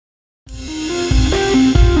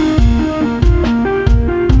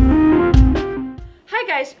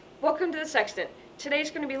Welcome to the Sextant.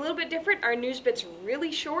 Today's going to be a little bit different. Our news bit's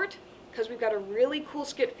really short because we've got a really cool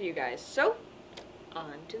skit for you guys. So,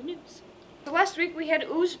 on to the news. So last week we had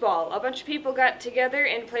Ooze Ball. A bunch of people got together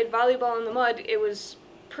and played volleyball in the mud. It was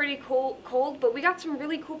pretty cold, but we got some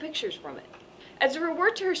really cool pictures from it. As a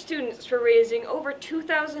reward to her students for raising over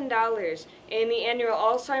 $2,000 in the annual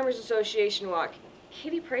Alzheimer's Association walk,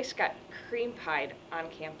 Kitty Price got cream pied on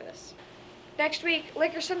campus. Next week,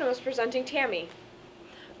 Laker Cinema is presenting Tammy.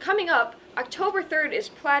 Coming up, October 3rd is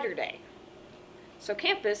Platter Day. So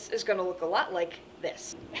campus is going to look a lot like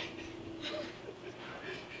this.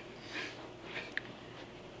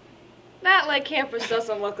 Not like campus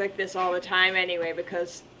doesn't look like this all the time anyway,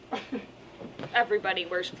 because everybody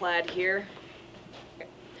wears plaid here.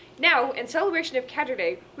 Now, in celebration of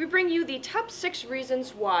Catterday, we bring you the top 6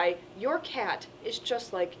 reasons why your cat is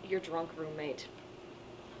just like your drunk roommate.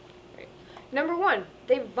 Right. Number 1,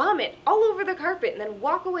 they vomit all over the carpet and then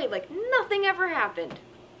walk away like nothing ever happened.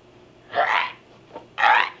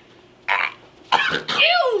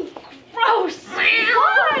 Ew! Gross!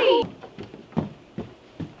 Why?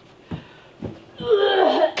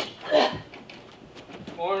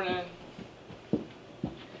 Morning.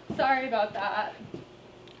 Sorry about that.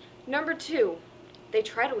 Number 2, they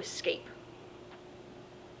try to escape.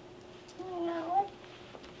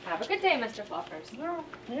 Have a good day, Mr. Fluffers. No,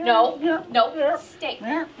 stay.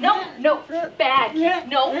 No, bad.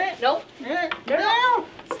 No.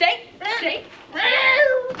 Stay.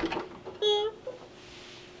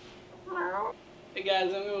 Hey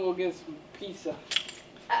guys, I'm gonna go get some pizza.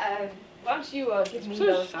 Why don't you give me So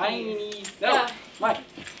those shiny. keys? No, Yeah. Mike.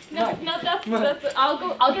 No, that's.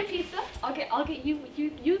 I'll get pizza. I'll get you.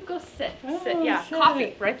 You go sit. Yeah, sit.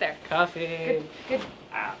 coffee right there. Coffee. Good.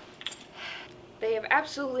 They have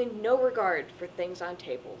absolutely no regard for things on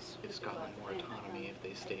tables. Give Scotland more autonomy if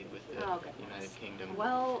they stayed with the United Kingdom.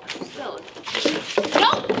 Well, still.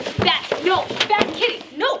 No, bad kitty.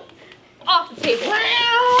 No, off the table.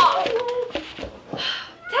 Off.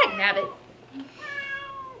 Dag nabbit.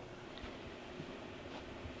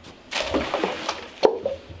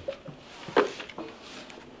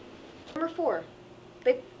 Number 4,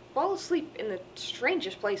 they fall asleep in the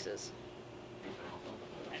strangest places.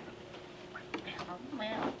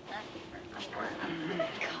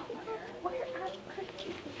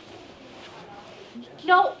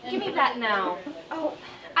 No, give me that now. Oh,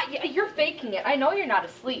 you're faking it. I know you're not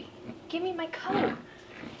asleep. Give me my color.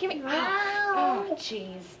 Give me. Oh,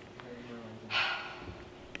 jeez.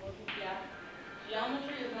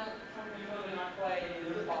 Geometry is not something you put in our play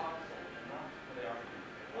in this box.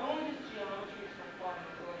 Only geometry is for fun.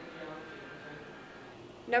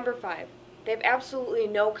 Number 5, they have absolutely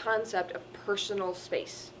no concept of personal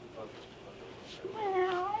space.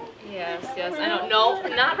 Yes, I know. No,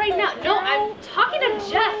 not right now. No, I'm talking to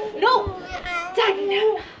Jeff. No.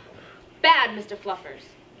 No. Bad, Mr. Fluffers.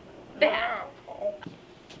 Bad.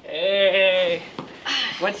 Hey,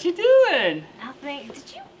 what you doing? Nothing.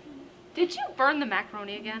 Did you burn the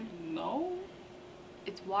macaroni again? No.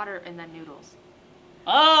 It's water and then noodles.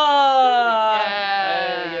 Oh!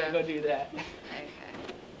 I gotta go do that. Okay.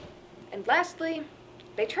 And lastly,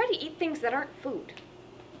 they try to eat things that aren't food.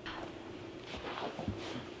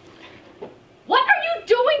 What are you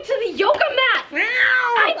doing to the yoga mat?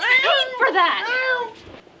 I paid for that.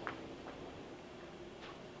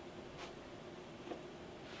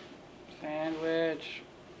 Sandwich.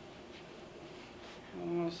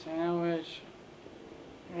 Oh, sandwich.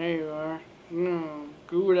 There you are.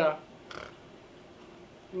 Gouda.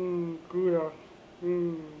 Gouda.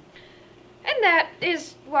 And that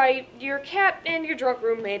is why your cat and your drunk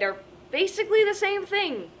roommate are basically the same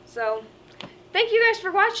thing. So, thank you guys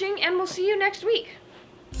for watching, and we'll see you next week.